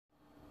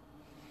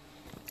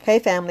Hey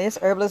family, it's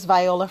Herbalist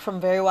Viola from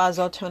Very Wise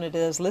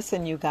Alternatives.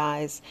 Listen, you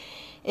guys,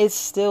 it's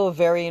still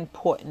very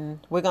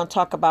important. We're going to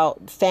talk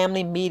about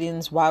family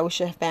meetings, why we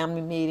should have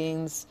family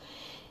meetings.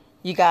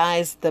 You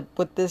guys,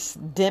 with this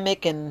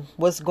demic and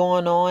what's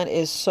going on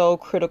is so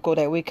critical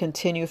that we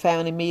continue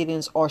family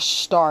meetings or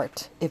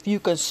start. If you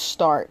can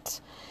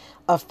start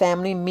a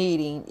family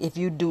meeting, if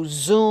you do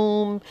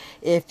Zoom,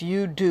 if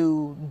you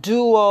do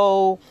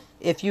Duo,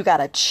 if you got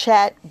a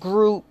chat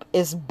group,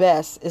 it's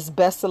best. It's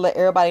best to let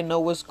everybody know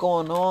what's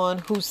going on,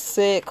 who's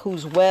sick,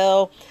 who's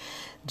well.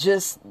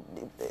 Just,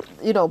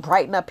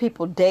 brighten up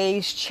people's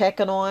days,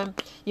 checking on,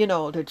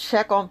 to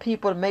check on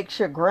people, to make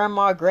sure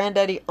grandma,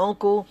 granddaddy,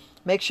 uncle,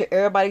 make sure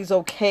everybody's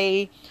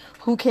okay,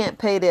 who can't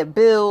pay their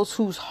bills,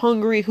 who's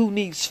hungry, who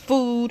needs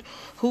food,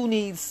 who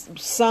needs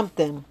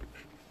something.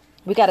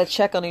 We got to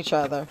check on each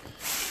other.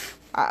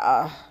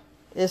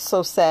 It's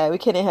so sad. We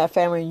can't even have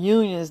family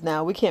reunions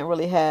now. We can't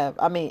really have,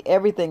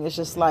 everything is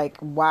just like,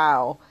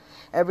 wow.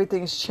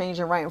 Everything's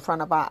changing right in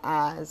front of our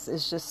eyes.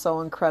 It's just so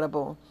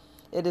incredible.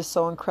 It is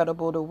so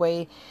incredible the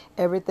way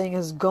everything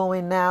is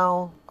going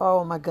now.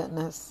 Oh my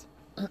goodness.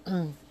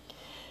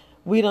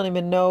 We don't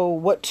even know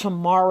what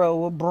tomorrow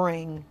will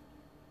bring.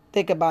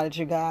 Think about it,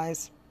 you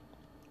guys.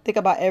 Think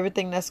about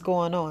everything that's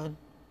going on.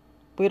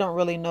 We don't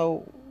really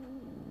know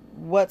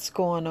what's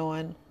going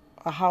on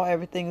or how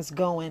everything is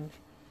going.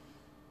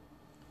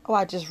 Oh,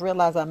 I just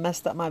realized I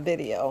messed up my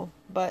video,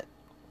 but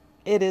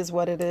it is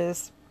what it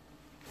is.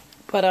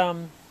 But,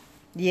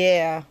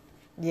 yeah,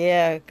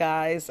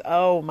 guys.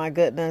 Oh my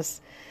goodness.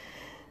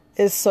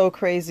 It's so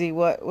crazy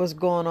what was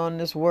going on in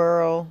this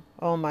world.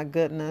 Oh my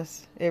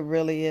goodness. It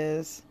really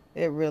is.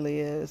 It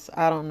really is.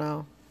 I don't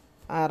know.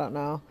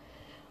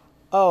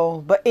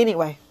 Oh, but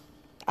anyway,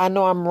 I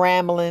know I'm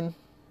rambling.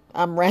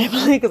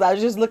 Because I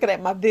was just looking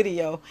at my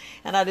video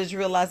and I just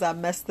realized I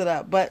messed it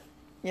up. But,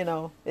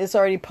 it's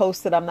already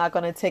posted. I'm not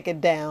going to take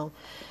it down.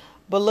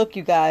 But look,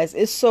 you guys,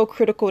 it's so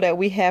critical that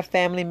we have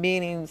family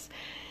meetings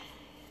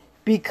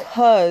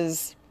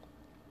because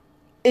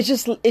it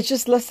just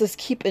lets us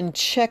keep in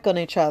check on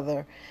each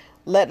other.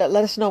 Let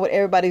us know what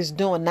everybody's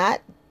doing. Not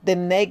the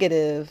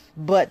negative,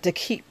 but to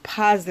keep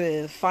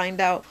positive.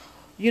 Find out,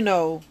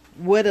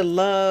 where to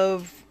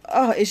love.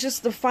 Oh, it's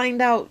just to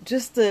find out,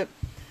 just to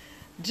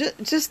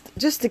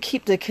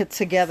keep the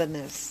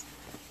togetherness.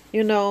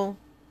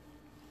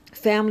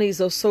 Families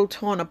are so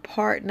torn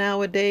apart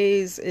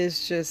nowadays.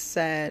 It's just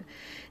sad.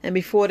 And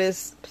before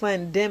this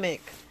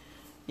pandemic,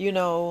 we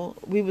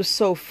were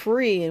so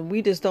free, and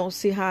we just don't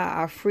see how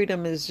our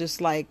freedom is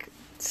just like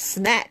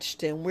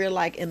snatched, and we're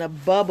like in a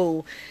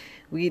bubble.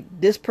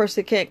 This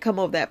person can't come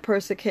over, that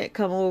person can't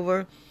come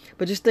over.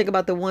 But just think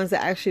about the ones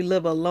that actually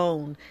live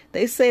alone.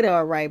 They say they're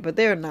all right, but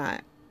they're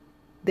not.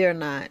 They're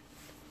not.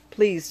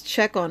 Please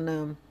check on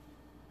them.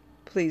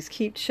 Please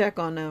keep check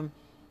on them.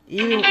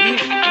 Even if you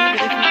can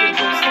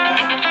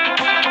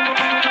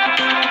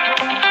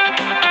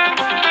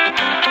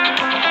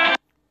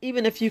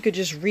even if you could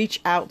just reach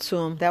out to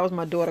them. That was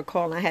my daughter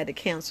calling. I had to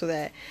cancel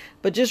that.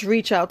 But just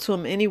reach out to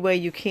them any way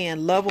you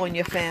can. Love on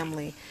your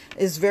family.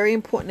 It's very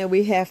important that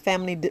we have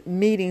family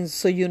meetings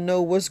so you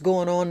know what's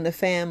going on in the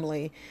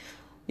family.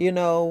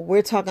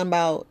 We're talking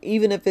about,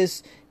 even if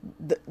it's,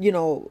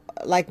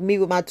 like me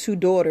with my two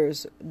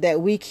daughters,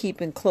 that we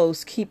keep in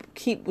close, keep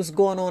what's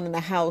going on in the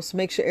house,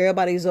 make sure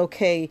everybody's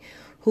okay,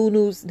 who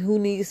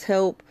needs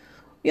help,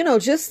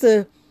 just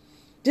to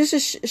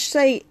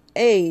say,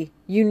 hey,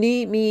 you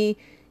need me.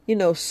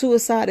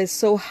 Suicide is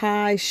so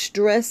high,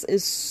 stress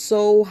is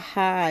so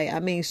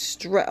high.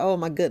 Stress. Oh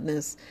my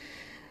goodness.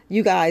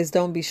 You guys,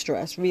 don't be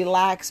stressed.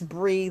 Relax,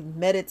 breathe,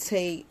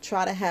 meditate,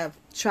 try to have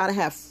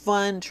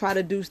fun, try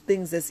to do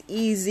things that's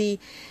easy.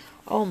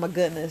 Oh my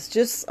goodness.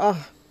 Just I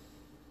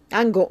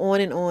can go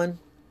on and on.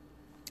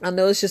 I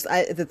know it's just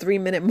at the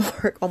 3-minute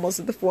mark, almost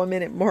at the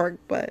 4-minute mark,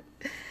 but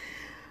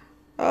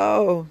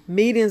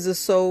meetings are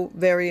so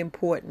very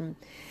important.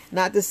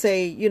 Not to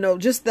say,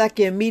 just like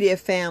your immediate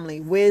family.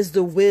 Where's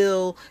the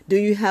will? Do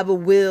you have a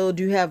will?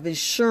 Do you have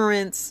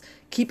insurance?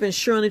 Keep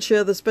insuring each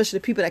other, especially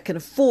the people that can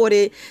afford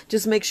it.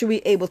 Just make sure we're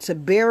able to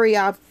bury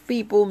our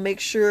people. Make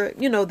sure,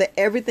 that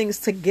everything's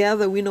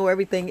together. We know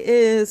everything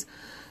is,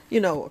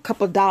 a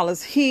couple of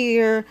dollars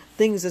here.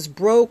 Things is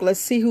broke.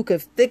 Let's see who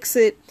could fix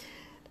it.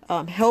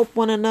 Help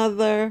one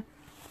another.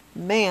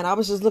 Man, I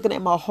was just looking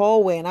at my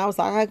hallway and I was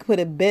like, I could put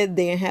a bed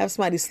there and have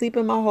somebody sleep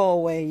in my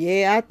hallway.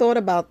 Yeah, I thought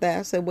about that.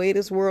 I said, where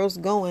this world's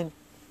going.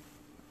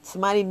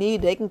 Somebody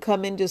they can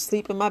come in, just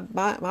sleep in my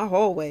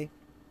hallway.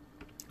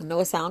 I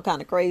know it sounds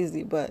kind of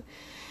crazy, but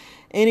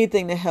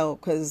anything to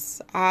help,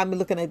 because I'm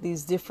looking at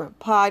these different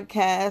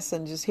podcasts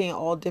and just hearing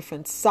all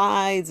different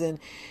sides, and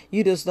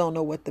you just don't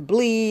know what to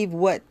believe,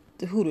 who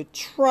to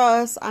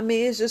trust.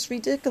 It's just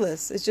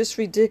ridiculous. It's just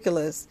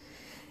ridiculous.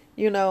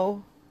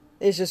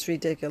 It's just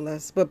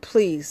ridiculous. But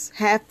please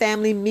have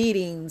family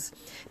meetings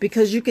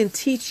because you can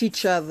teach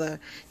each other.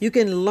 You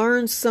can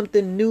learn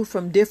something new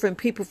from different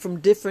people, from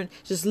different,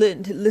 just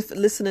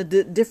listen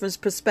to different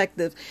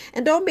perspectives.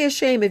 And don't be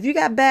ashamed. If you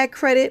got bad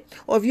credit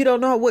or if you don't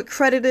know what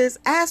credit is,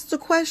 ask the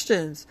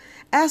questions.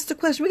 Ask the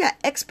question. We got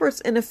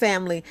experts in the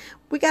family.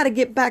 We got to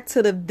get back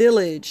to the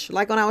village.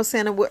 Like when I was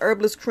saying with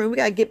Herbalist Cream, we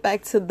got to get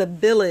back to the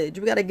village.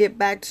 We got to get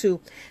back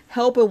to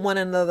helping one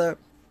another,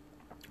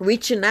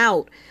 reaching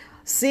out,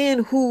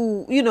 seeing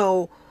who,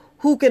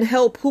 who can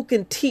help, who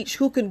can teach,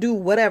 who can do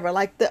whatever.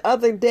 Like the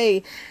other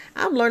day,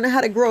 I'm learning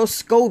how to grow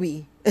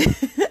SCOBY.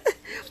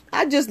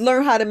 I just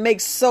learned how to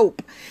make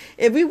soap.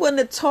 If we wouldn't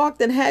have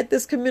talked and had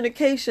this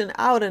communication,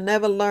 I would have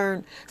never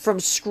learned from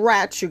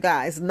scratch, you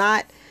guys.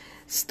 Not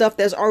stuff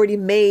that's already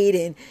made.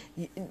 And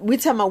we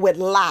talking about with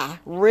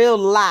real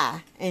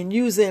lye, and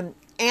using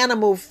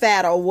animal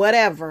fat or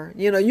whatever.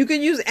 You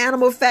can use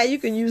animal fat. You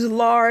can use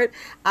lard.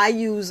 I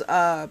use,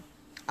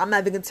 I'm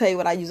not even going to tell you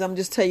what I use. I'm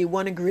just tell you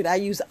one ingredient. I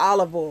use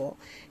olive oil,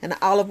 and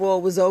the olive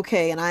oil was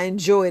okay, and I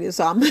enjoyed it.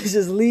 So I'm going to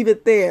just leave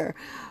it there.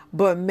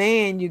 But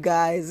man, you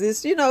guys,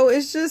 it's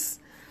just,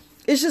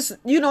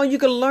 you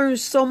can learn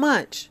so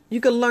much.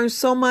 You can learn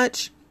so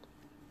much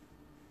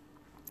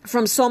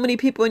from so many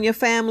people in your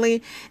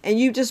family, and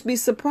you just be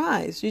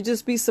surprised. You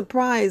just be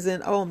surprised.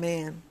 And oh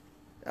man,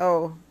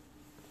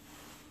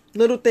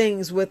 little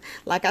things with,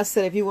 like I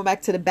said, if you went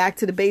back to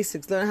the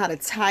basics, learn how to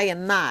tie a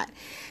knot,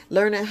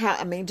 learning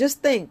how,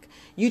 just think,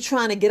 you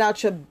trying to get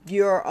out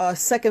your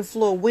second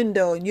floor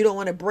window and you don't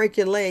want to break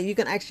your leg. You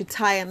can actually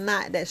tie a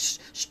knot that's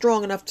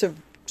strong enough so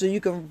you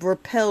can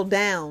rappel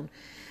down.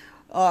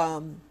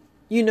 How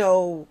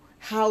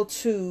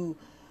to,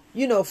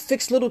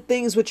 fix little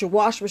things with your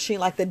wash machine,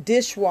 like the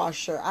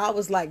dishwasher. I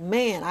was like,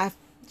 man, I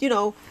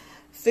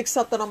fix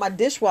something on my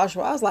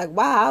dishwasher. I was like,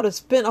 wow, I would have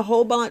spent a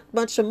whole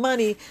bunch of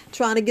money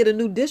trying to get a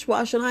new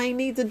dishwasher, and I ain't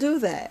need to do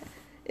that.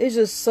 It's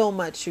just so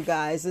much, you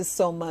guys. It's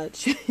so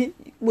much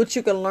what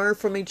you can learn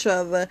from each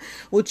other,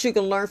 what you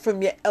can learn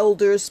from your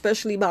elders,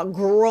 especially about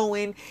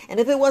growing.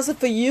 And if it wasn't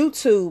for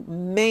YouTube,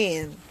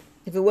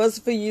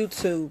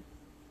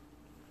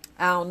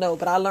 I don't know,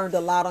 but I learned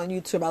a lot on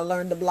YouTube. I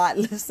learned a lot,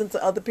 listen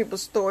to other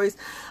people's stories,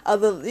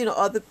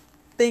 other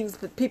things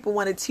that people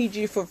want to teach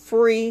you for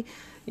free.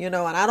 And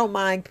I don't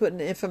mind putting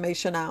the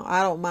information out.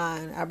 I don't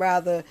mind. I'd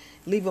rather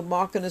leave a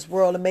mark in this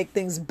world and make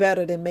things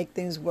better than make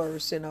things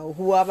worse.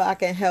 Whoever I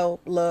can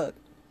help, look,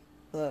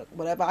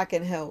 whatever I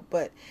can help.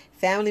 But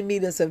family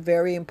meetings are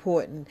very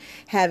important.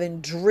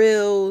 Having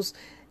drills,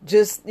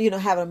 just,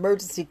 having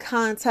emergency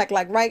contact.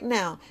 Like right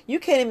now, you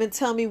can't even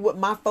tell me what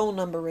my phone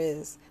number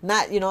is.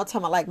 Not, I'm talking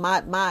about like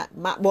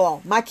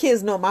my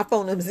kids know my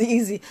phone number is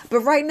easy. But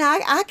right now,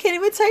 I can't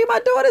even tell you my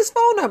daughter's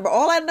phone number.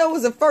 All I know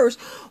is the first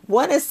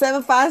one is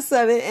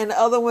 757 and the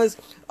other one's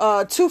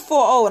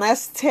 240. And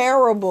that's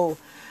terrible.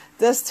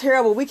 That's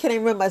terrible. We can't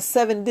even remember my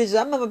 7 digits.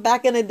 I remember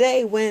back in the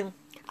day when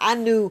I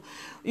knew,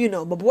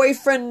 my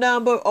boyfriend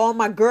number, all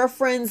my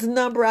girlfriend's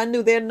number. I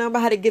knew their number,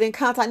 how to get in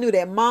contact. I knew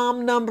their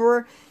mom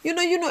number. You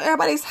know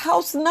everybody's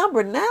house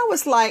number. Now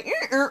it's like,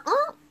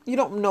 you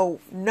don't know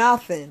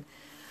nothing.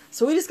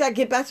 So we just got to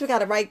get back to, we got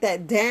to write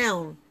that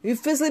down. You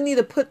physically need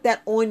to put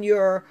that on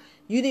your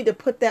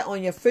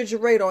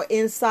refrigerator or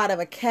inside of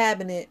a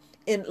cabinet,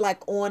 in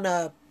like on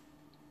a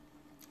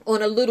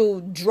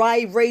little dry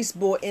erase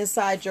board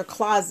inside your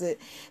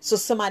closet, so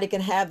somebody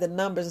can have the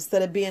numbers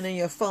instead of being in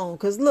your phone.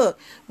 Because look,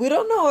 we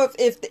don't know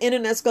if the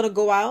internet's going to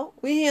go out.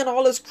 We hearing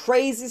all this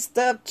crazy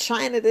stuff,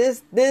 China,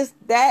 this,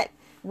 that.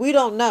 We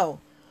don't know.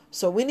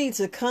 So we need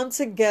to come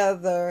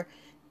together,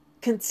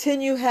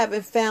 continue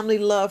having family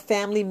love,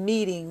 family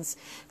meetings.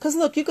 Because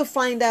look, you can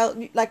find out,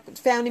 like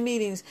family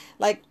meetings,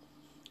 like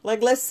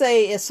let's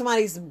say if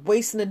somebody's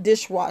wasting a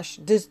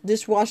dishwasher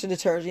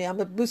detergent, I'm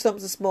going to do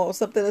something small,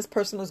 something this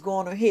person is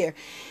going on here.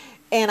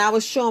 And I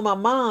was showing my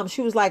mom,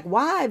 she was like,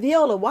 why,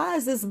 Viola, why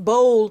is this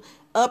bowl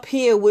up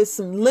here with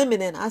some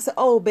lemon in it? I said,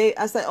 oh, babe,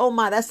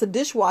 my, that's the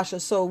dishwasher.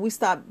 So we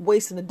stopped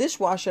wasting the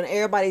dishwasher and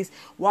everybody's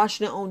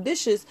washing their own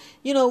dishes.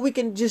 We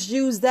can just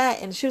use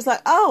that. And she was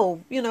like,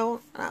 oh, and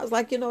I was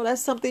like,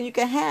 that's something you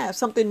can have,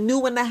 something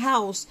new in the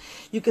house.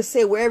 You could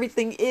say where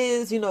everything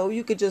is,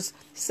 you could just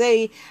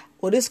say,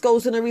 well, this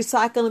goes in the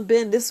recycling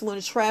bin. This one,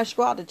 the trash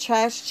go out, the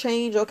trash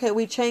change. Okay,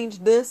 we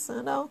changed this,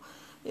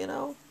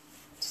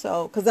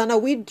 So, because I know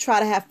we try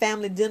to have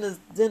family dinner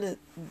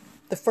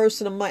the first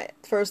of the month,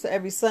 first of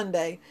every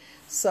Sunday.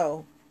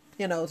 So,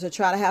 to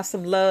try to have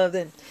some love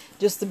and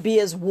just to be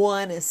as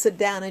one and sit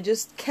down and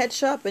just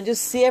catch up and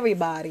just see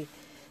everybody.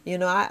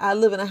 I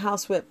live in a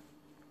house with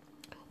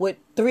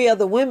 3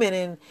 other women,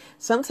 and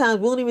sometimes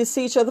we won't even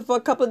see each other for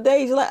a couple of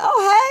days. You're like,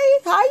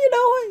 oh, hey, how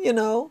you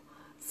doing?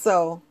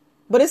 So.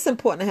 But it's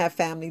important to have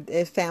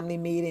family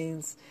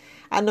meetings.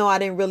 I know I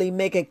didn't really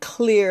make it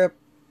clear,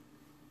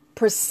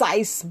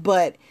 precise,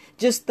 but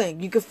just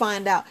think, you can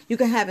find out, you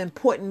can have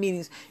important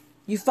meetings.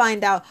 You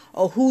find out,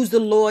 oh, who's the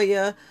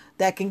lawyer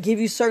that can give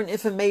you certain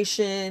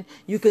information.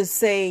 You can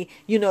say,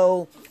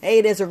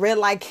 hey, there's a red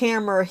light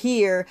camera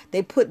here.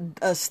 They put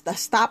a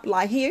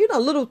stoplight here,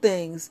 little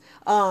things.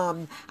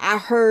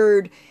 I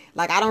heard,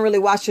 like, I don't really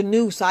watch the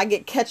news, so I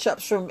get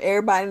catch-ups from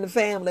everybody in the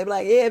family. They be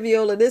like, yeah,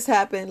 Viola, this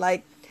happened.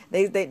 Like,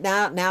 they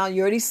now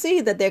you already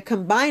see that they're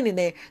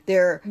combining.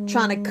 They're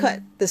trying to cut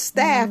the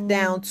staff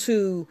down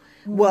to,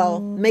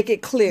 make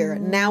it clear.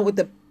 Now with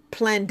the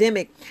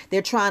pandemic,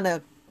 they're trying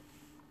to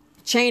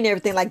chain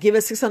everything, like give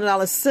us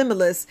 $600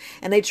 stimulus,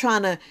 and they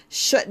trying to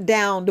shut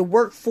down the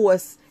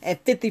workforce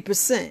at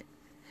 50%.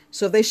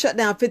 So if they shut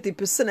down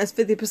 50%, that's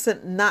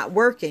 50% not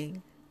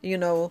working,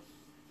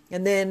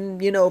 and then,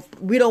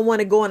 we don't want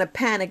to go in a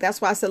panic.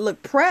 That's why I said,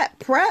 look,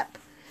 prep,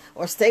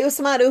 or stay with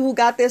somebody who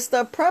got their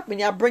stuff prepped, and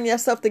y'all bring your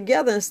stuff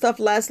together and stuff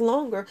lasts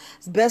longer.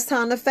 It's the best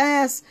time to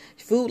fast.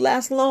 Food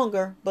lasts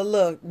longer. But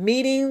look,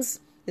 meetings,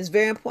 it's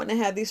very important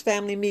to have these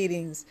family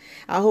meetings.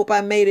 I hope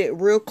I made it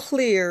real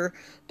clear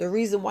the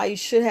reason why you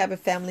should have a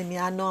family meeting.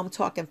 I know I'm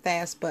talking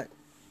fast, but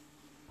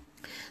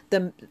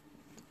the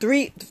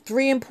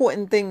three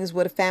important things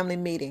with a family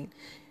meeting.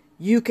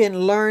 You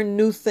can learn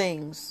new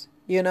things.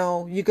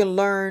 You can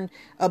learn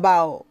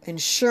about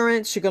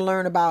insurance. You can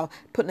learn about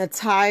putting a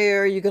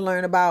tire. You can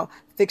learn about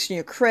fixing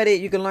your credit.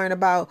 You can learn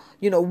about,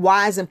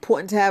 why it's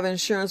important to have an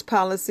insurance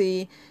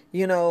policy.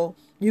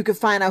 You can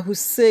find out who's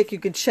sick. You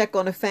can check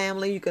on the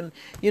family. You can,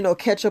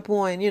 catch up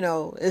on,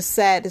 it's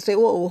sad to say,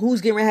 well, who's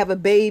getting ready to have a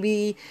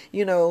baby?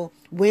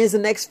 When's the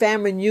next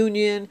family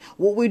reunion?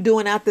 What we're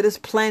doing after this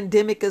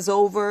pandemic is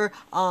over?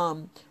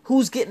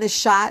 Who's getting the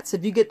shots?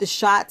 If you get the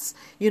shots,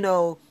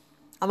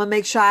 I'm going to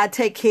make sure I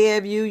take care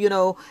of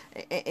you,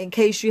 in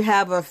case you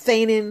have a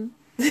fainting.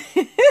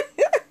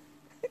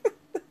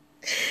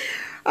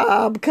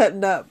 I'm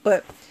cutting up.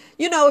 But,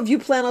 if you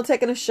plan on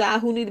taking a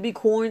shot, who need to be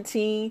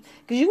quarantined?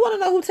 Because you want to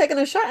know who's taking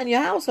a shot in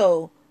your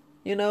household,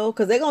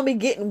 because they're going to be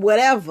getting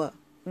whatever.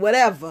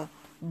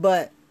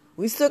 But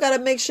we still got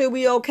to make sure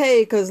we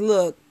okay. Because,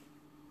 look,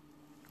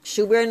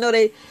 should we know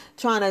they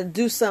trying to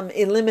do some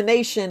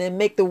elimination and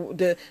make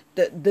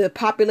the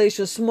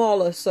population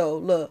smaller. So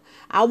look,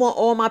 I want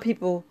all my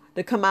people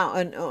to come out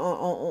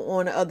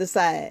on the other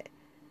side.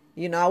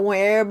 I want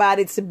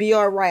everybody to be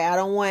all right. I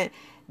don't want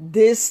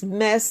this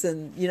mess,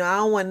 and I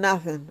don't want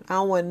nothing. I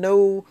don't want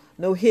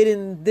no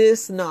hidden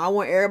this. No, I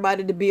want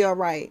everybody to be all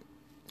right.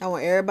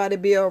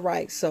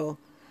 So,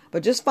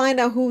 but just find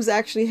out who's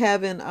actually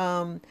having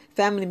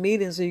family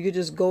meetings, so you could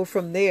just go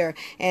from there.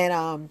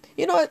 And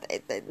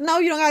no,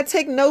 you don't gotta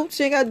take notes.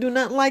 You ain't gotta do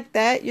nothing like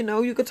that.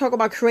 You could talk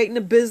about creating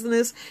a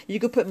business. You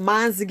could put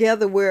minds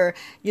together where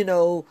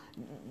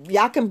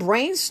y'all can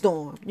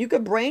brainstorm. You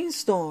could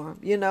brainstorm.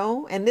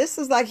 And this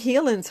is like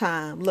healing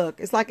time. Look,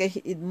 it's like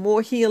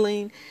more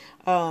healing.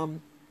 I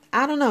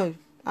don't know.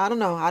 I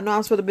know I'm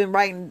supposed to have been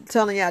writing,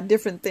 telling y'all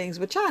different things,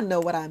 but y'all know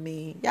what I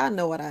mean.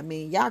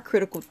 Y'all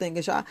critical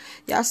thinkers.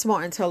 Y'all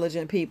smart,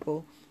 intelligent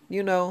people.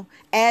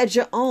 Add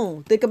your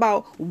own. Think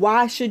about,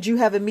 why should you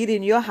have a meeting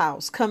in your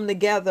house? Come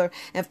together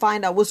and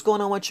find out what's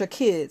going on with your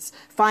kids.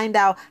 Find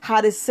out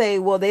how to say,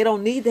 well, they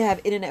don't need to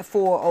have internet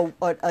for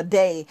a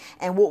day.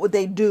 And what would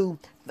they do?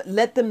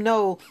 Let them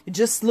know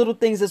just little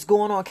things that's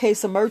going on in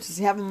case of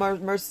emergency. Have an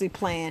emergency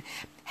plan.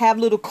 Have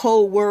little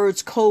code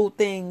words, code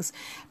things.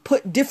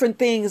 Put different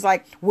things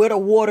like where the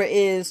water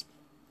is,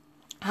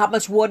 how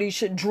much water you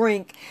should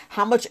drink,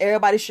 how much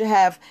everybody should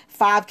have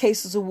 5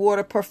 cases of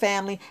water per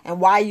family, and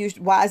why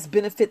it's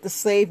benefit to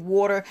save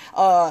water.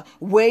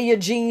 Wear your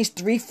jeans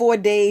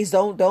 3-4 days.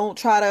 Don't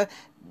try to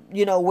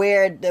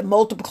wear the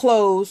multiple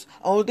clothes.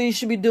 Only thing you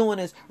should be doing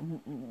is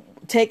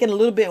taking a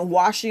little bit and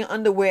washing your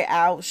underwear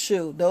out.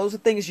 Shoot, those are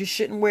things you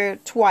shouldn't wear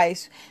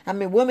twice. I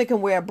mean, women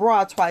can wear a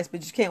bra twice,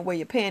 but you can't wear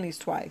your panties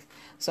twice.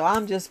 So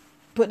I'm just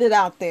putting it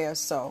out there.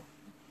 So,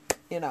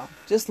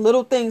 just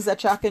little things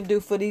that y'all can do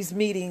for these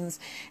meetings,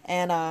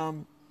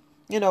 and,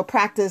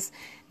 practice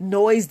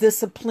noise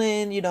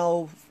discipline,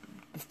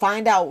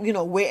 find out,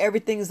 where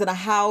everything's in a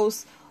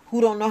house, who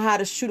don't know how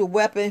to shoot a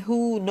weapon,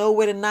 who know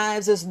where the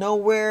knives is, know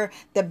where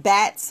the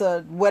bats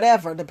or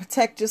whatever to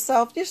protect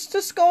yourself.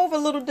 Just go over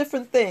little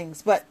different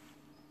things. But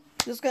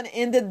just going to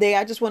end it there.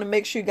 I just want to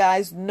make sure you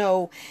guys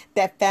know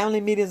that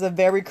family meetings are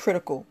very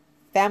critical.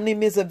 Family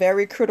meetings are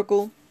very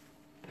critical.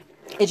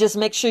 It just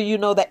makes sure you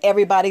know that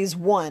everybody's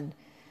one.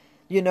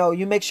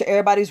 You make sure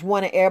everybody's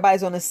one and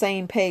everybody's on the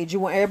same page. You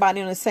want everybody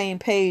on the same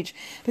page,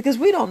 because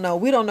we don't know,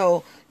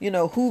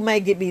 who may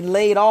be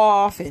laid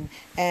off,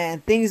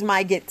 and things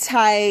might get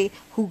tight.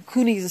 Who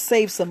needs to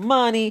save some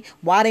money?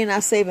 Why they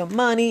not saving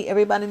money?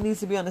 Everybody needs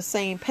to be on the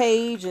same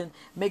page and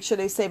make sure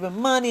they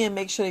saving money and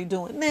make sure they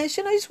doing this.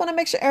 You just want to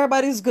make sure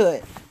everybody's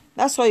good.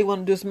 That's all you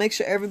want to do, is make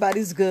sure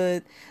everybody's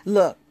good.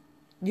 Look,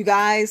 you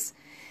guys.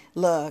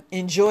 Look,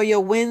 enjoy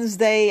your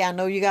Wednesday. I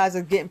know you guys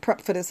are getting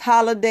prepped for this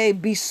holiday.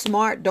 Be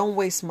smart. Don't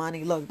waste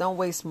money. Look, don't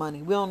waste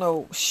money. We don't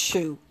know.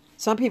 Shoot.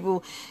 Some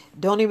people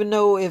don't even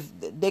know if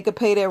they could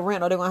pay their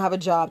rent or they're going to have a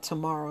job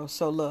tomorrow.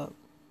 So look,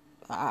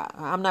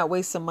 I'm not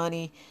wasting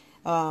money.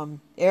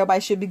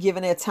 Everybody should be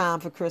giving their time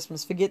for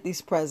Christmas. Forget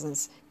these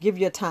presents. Give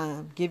your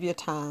time. Give your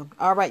time.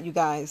 All right, you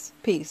guys.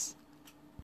 Peace.